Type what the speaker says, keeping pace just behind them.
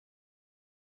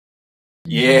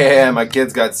Yeah, my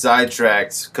kids got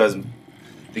sidetracked because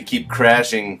they keep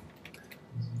crashing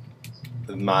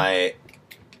my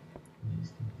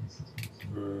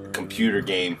computer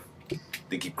game.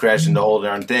 They keep crashing the whole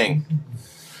darn thing.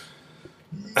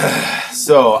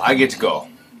 So I get to go.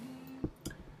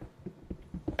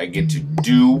 I get to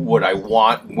do what I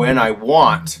want when I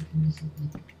want.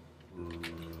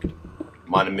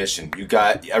 I'm on a mission. You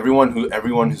got everyone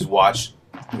who's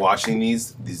watching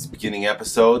these beginning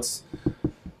episodes.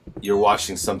 You're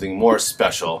watching something more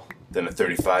special than a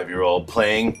 35-year-old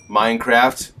playing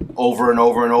Minecraft over and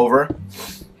over and over.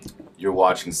 You're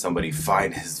watching somebody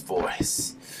find his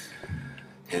voice,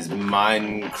 his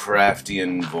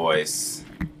Minecraftian voice,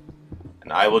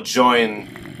 and I will join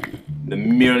the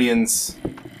millions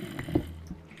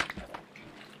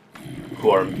who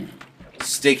are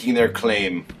staking their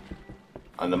claim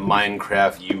on the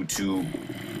Minecraft YouTube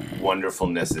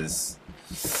wonderfulnesses.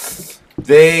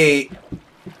 They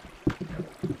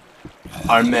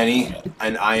are many,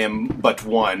 and I am but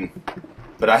one.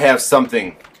 But I have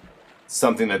something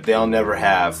that they'll never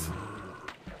have.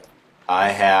 I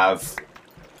have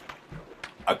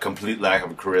a complete lack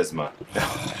of charisma.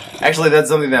 Actually, that's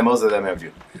something that most of them have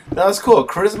too. No, it's cool.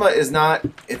 Charisma is not,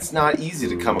 it's not easy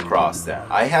to come across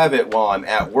that. I have it while I'm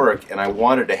at work, and I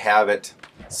wanted to have it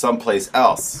someplace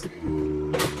else.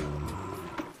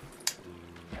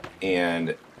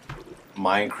 And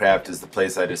Minecraft is the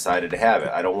place I decided to have it.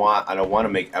 I don't want to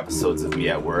make episodes of me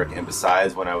at work. And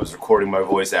besides, when I was recording my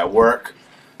voice at work,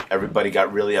 everybody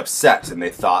got really upset, and they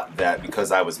thought that because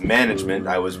I was management,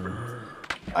 I was.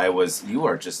 You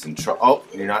are just in trouble. Oh,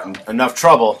 you're not in enough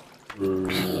trouble.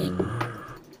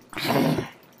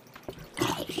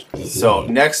 So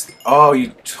next, oh,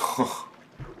 you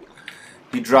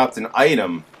dropped an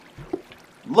item.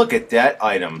 Look at that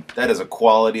item. That is a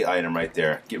quality item right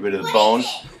there. Get rid of the bone.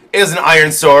 It is an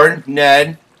iron sword,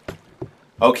 Ned.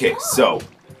 Okay, so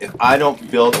if I don't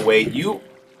build away, you.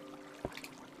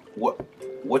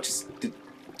 What just did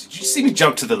you see me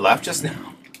jump to the left just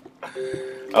now?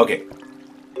 Okay.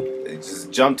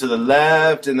 Just jump to the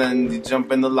left and then you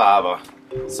jump in the lava.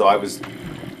 So I was...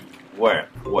 Where?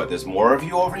 What, there's more of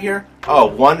you over here? Oh,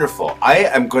 wonderful. I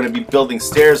am going to be building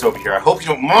stairs over here. I hope you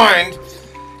don't mind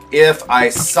if I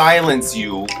silence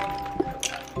you.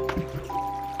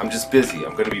 I'm just busy.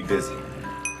 I'm going to be busy.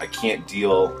 I can't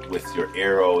deal with your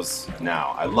arrows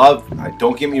now.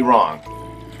 Don't get me wrong.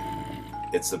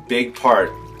 It's a big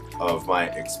part of my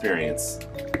experience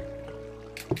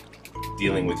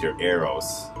dealing with your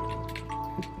arrows.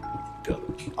 Build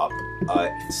up a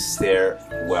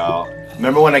stairwell.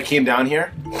 Remember when I came down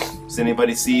here? Does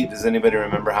anybody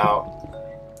remember how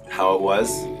it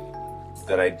was?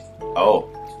 That oh.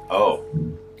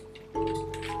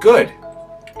 Good.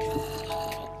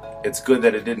 It's good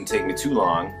that it didn't take me too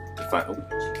long to find. Oh,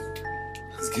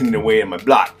 it's getting away in my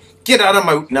block. Get out of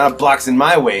my. Not blocks in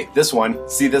my way. This one.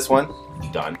 See this one?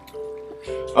 Done.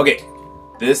 Okay.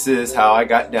 This is how I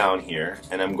got down here,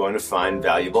 and I'm going to find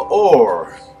valuable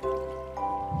ore.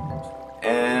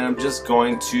 And I'm just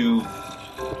going to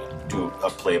do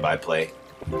a play-by-play,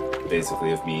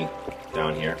 basically, of me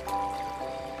down here.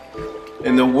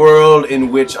 In the world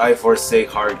in which I forsake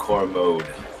hardcore mode.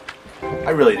 I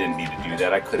really didn't need to do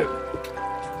that. I could have,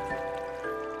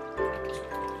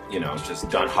 you know, just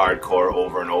done hardcore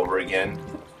over and over again.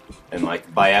 And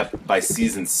like by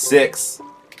season 6,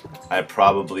 I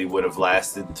probably would have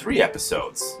lasted 3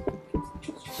 episodes.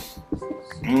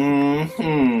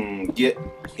 Get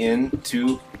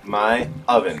into my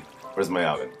oven. Where's my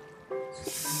oven?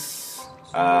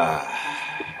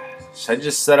 Should I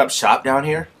just set up shop down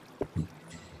here?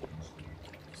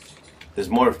 There's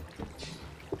more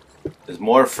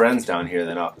friends down here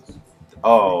than up.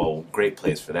 Oh, great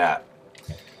place for that.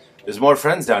 There's more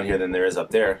friends down here than there is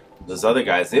up there. Those other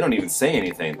guys, they don't even say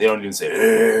anything. They don't even say,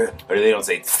 or they don't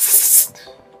say,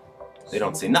 they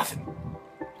don't say nothing.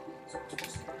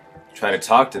 Try to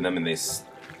talk to them and they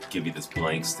give you this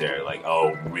blank stare like,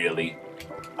 oh, really?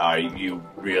 Are you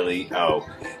really? Oh,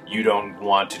 you don't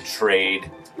want to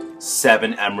trade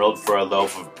 7 emerald for a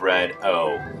loaf of bread?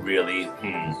 Oh, really?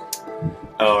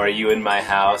 Oh, are you in my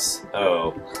house?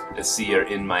 Oh, I see you're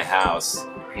in my house.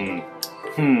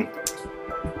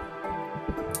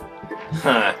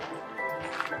 Huh.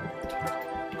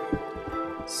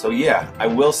 So yeah, I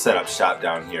will set up shop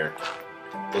down here.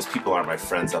 Those people aren't my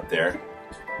friends up there.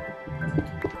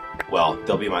 Well,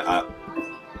 they'll be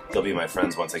my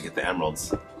friends once I get the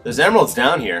emeralds. There's emeralds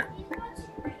down here.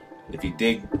 If you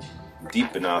dig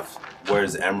deep enough,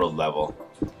 where's emerald level?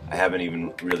 I haven't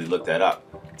even really looked that up.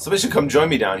 Somebody should come join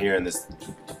me down here in this.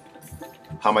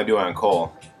 How am I doing on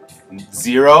coal?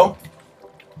 0?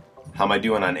 How am I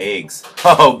doing on eggs?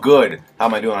 Oh, good. How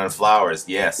am I doing on flowers?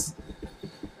 Yes.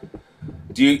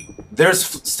 There's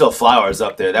still flowers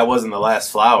up there. That wasn't the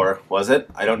last flower, was it?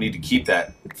 I don't need to keep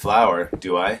that flower,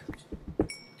 do I?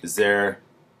 Is there...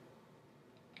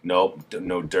 Nope,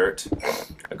 no dirt.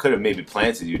 I could have maybe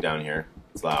planted you down here,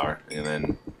 flower, and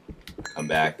then come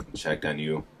back and check on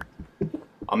you.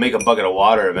 I'll make a bucket of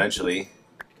water eventually,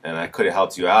 and I could have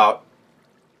helped you out.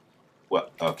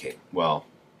 Well, okay,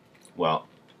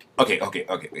 okay,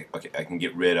 I can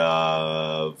get rid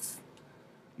of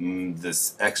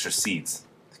this extra seeds.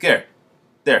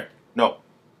 There, no.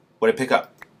 What did I pick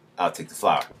up? I'll take the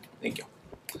flower. Thank you.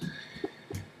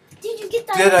 Did you get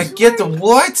that Did I sword? get the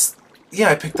what? Yeah,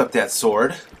 I picked up that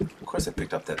sword. Of course I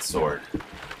picked up that sword.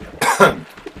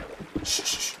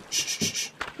 Shh.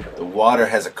 The water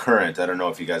has a current. I don't know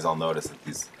if you guys all notice that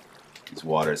these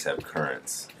waters have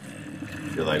currents.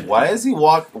 You're like, why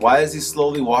does he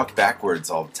slowly walk backwards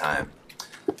all the time?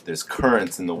 There's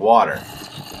currents in the water.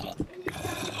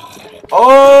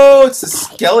 Oh, it's a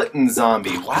skeleton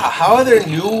zombie. Wow, how are there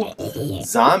new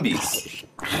zombies?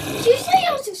 Did you say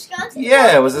it was a skeleton?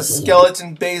 Yeah, it was a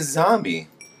skeleton-based zombie.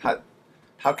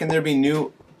 How can there be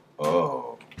new...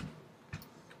 Oh.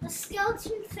 A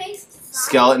skeleton-faced zombie?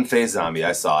 Skeleton-faced zombie,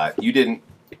 I saw it. You didn't.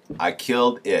 I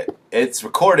killed it. It's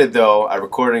recorded, though. I'm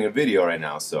recording a video right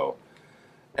now, so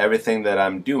everything that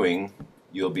I'm doing,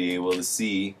 you'll be able to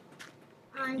see,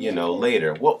 you know,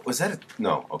 later. What was that?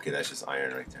 No, okay, that's just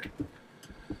iron right there.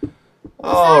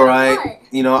 All right.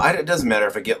 You know, it doesn't matter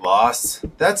if I get lost.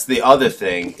 That's the other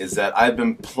thing, is that I've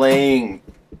been playing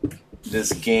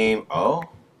this game. Oh?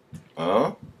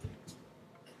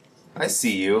 I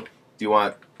see you. Do you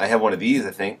want... I have one of these,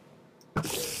 I think.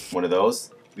 One of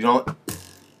those. You don't...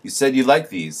 You said you like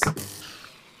these.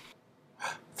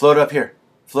 Float up here.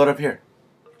 Float up here.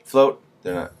 Float.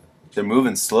 They're not... They're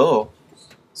moving slow.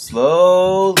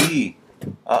 Slowly.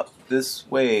 Up this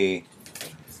way.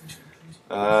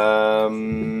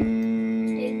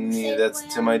 That's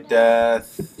to my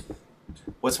death.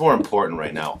 What's more important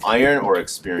right now? Iron or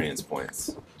experience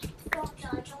points?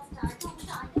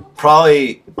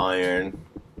 Probably iron,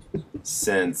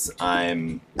 since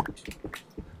I'm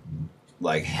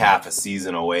like half a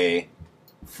season away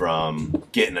from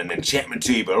getting an enchantment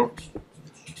table.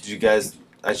 Did you guys?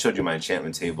 I showed you my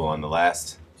enchantment table on the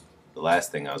last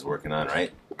thing I was working on,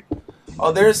 right?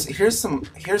 Oh, here's some.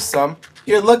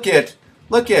 Here, look it.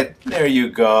 There you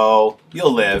go.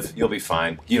 You'll live. You'll be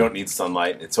fine. You don't need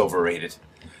sunlight. It's overrated.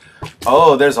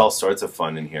 Oh, there's all sorts of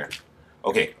fun in here.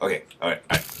 Okay. All right.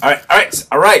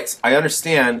 I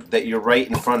understand that you're right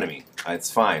in front of me.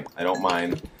 It's fine. I don't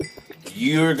mind.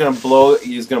 He's gonna blow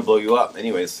you up.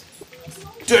 Anyways.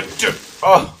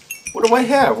 Oh, what do I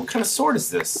have? What kind of sword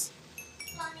is this?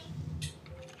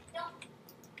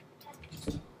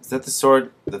 Is that the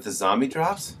sword that the zombie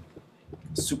drops?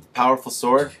 Super powerful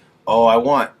sword? Oh, I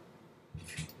want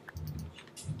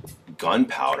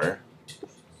gunpowder.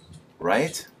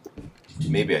 Right?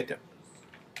 Maybe I don't.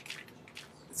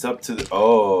 It's up to the...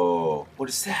 Oh, what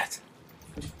is that?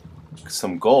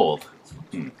 Some gold.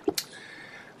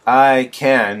 I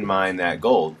can mine that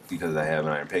gold because I have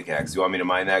an iron pickaxe. You want me to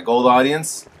mine that gold,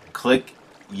 audience? Click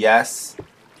yes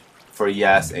for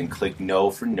yes and click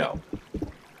no for no.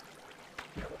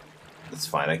 That's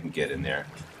fine. I can get in there.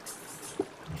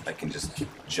 I can just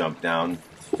jump down.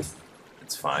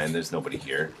 It's fine. There's nobody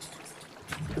here.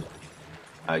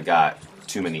 I got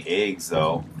too many eggs,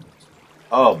 though.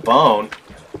 Oh, bone.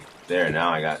 There,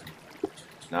 now I got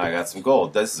some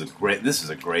gold. This is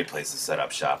a great place to set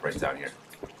up shop right down here.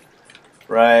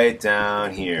 Right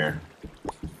down here.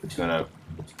 I'm going to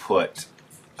put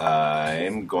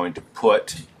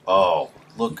oh,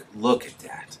 look at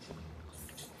that.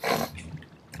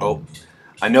 Oh,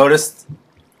 I noticed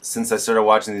since I started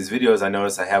watching these videos, I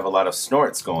noticed I have a lot of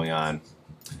snorts going on.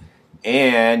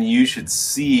 And you should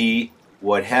see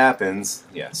what happens.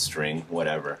 Yeah, string,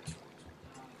 whatever.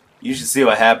 You should see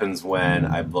what happens when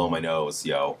I blow my nose,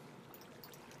 yo.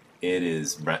 It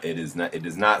is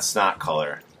not snot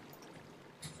color.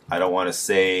 I don't want to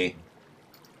say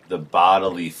the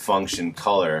bodily function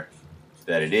color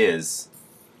that it is,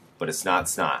 but it's not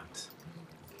snot.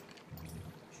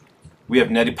 We have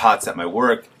neti pots at my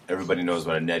work. Everybody knows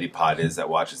what a neti pot is that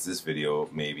watches this video,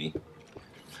 maybe.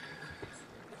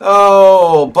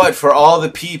 Oh, but for all the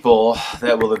people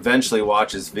that will eventually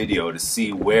watch this video to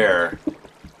see where,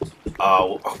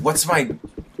 what's my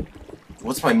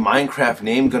Minecraft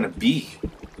name gonna be?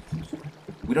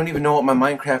 We don't even know what my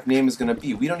Minecraft name is gonna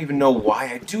be. We don't even know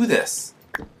why I do this.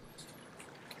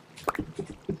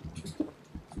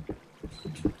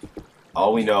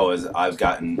 All we know is I've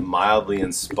gotten mildly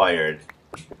inspired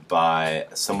by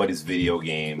somebody's video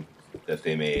game that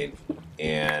they made,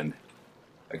 and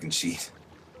I can cheat.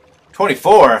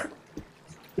 24?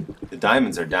 The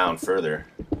diamonds are down further.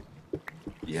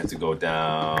 You have to go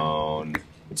down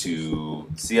to...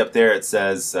 See up there it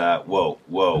says... whoa,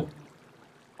 whoa.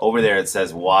 Over there it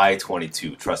says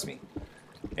Y22, trust me.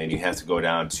 And you have to go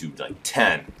down to like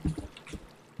 10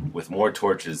 with more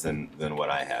torches than what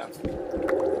I have.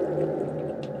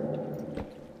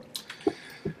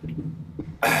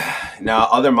 Now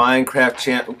other Minecraft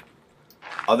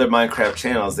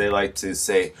channels, they like to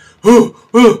say, "Oh,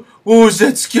 oh, what was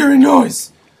that scary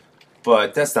noise?"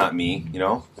 But that's not me, you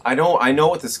know. I know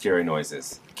what the scary noise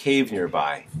is. Cave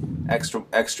nearby.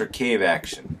 Extra cave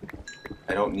action.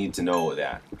 I don't need to know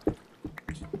that.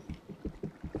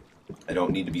 I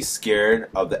don't need to be scared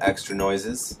of the extra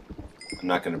noises. I'm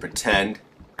not going to pretend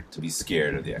to be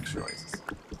scared of the extra noises.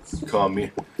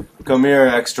 Come here,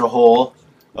 extra hole.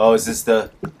 Oh, is this the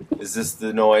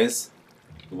noise?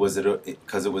 Was it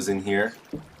because it was in here?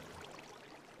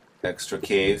 Extra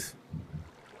cave.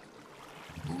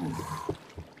 Ooh.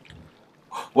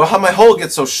 Well, how my hole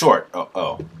gets so short?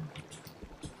 Oh.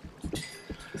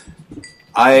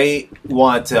 I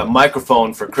want a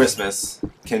microphone for Christmas.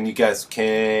 Can I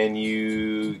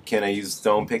use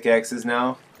stone pickaxes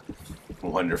now?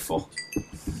 Wonderful.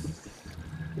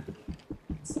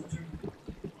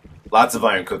 Lots of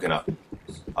iron cooking up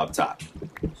top.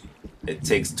 It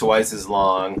takes twice as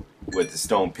long with the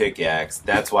stone pickaxe.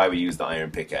 That's why we use the iron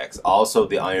pickaxe. Also,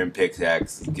 the iron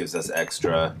pickaxe gives us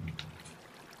extra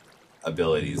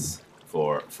abilities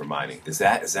for mining. Is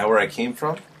that where I came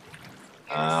from?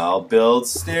 I'll build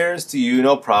stairs to you,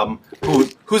 no problem.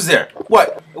 Who's there?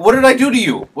 What did I do to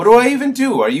you? What do I even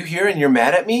do? Are you here and you're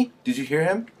mad at me? Did you hear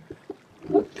him?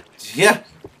 Yeah.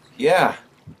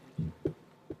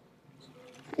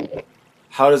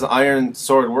 How does iron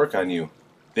sword work on you?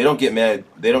 They don't get mad.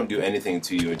 They don't do anything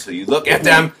to you until you look at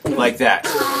them like that.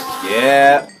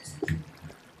 Yeah.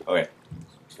 Okay.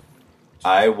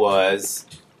 I was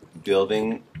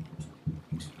building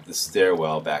the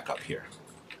stairwell back up here.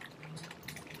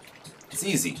 It's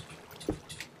easy.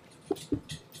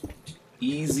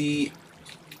 Easy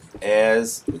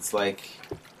as it's like...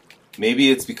 Maybe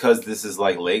it's because this is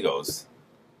like Legos.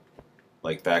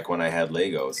 Like back when I had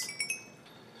Legos.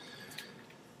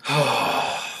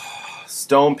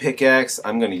 Stone pickaxe,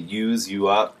 I'm going to use you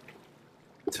up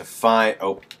to find...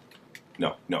 Oh,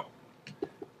 no.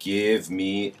 Give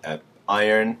me an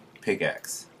iron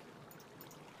pickaxe.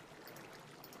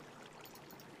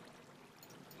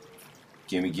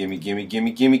 Gimme.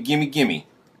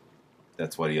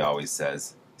 That's what he always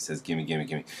says. He says, gimme.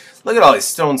 Look at all these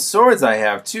stone swords I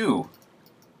have, too.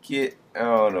 Get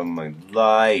out of my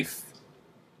life.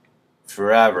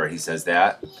 Forever, he says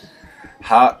that.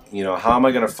 How am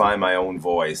I going to find my own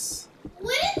voice?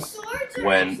 Wooden swords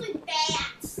are actually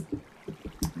bats.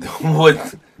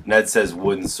 Ned says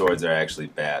wooden swords are actually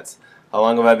bats. How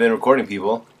long have I been recording,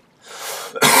 people?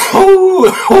 Oh,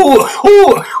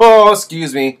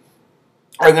 excuse me.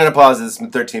 I'm going to pause this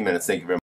in 13 minutes. Thank you very much.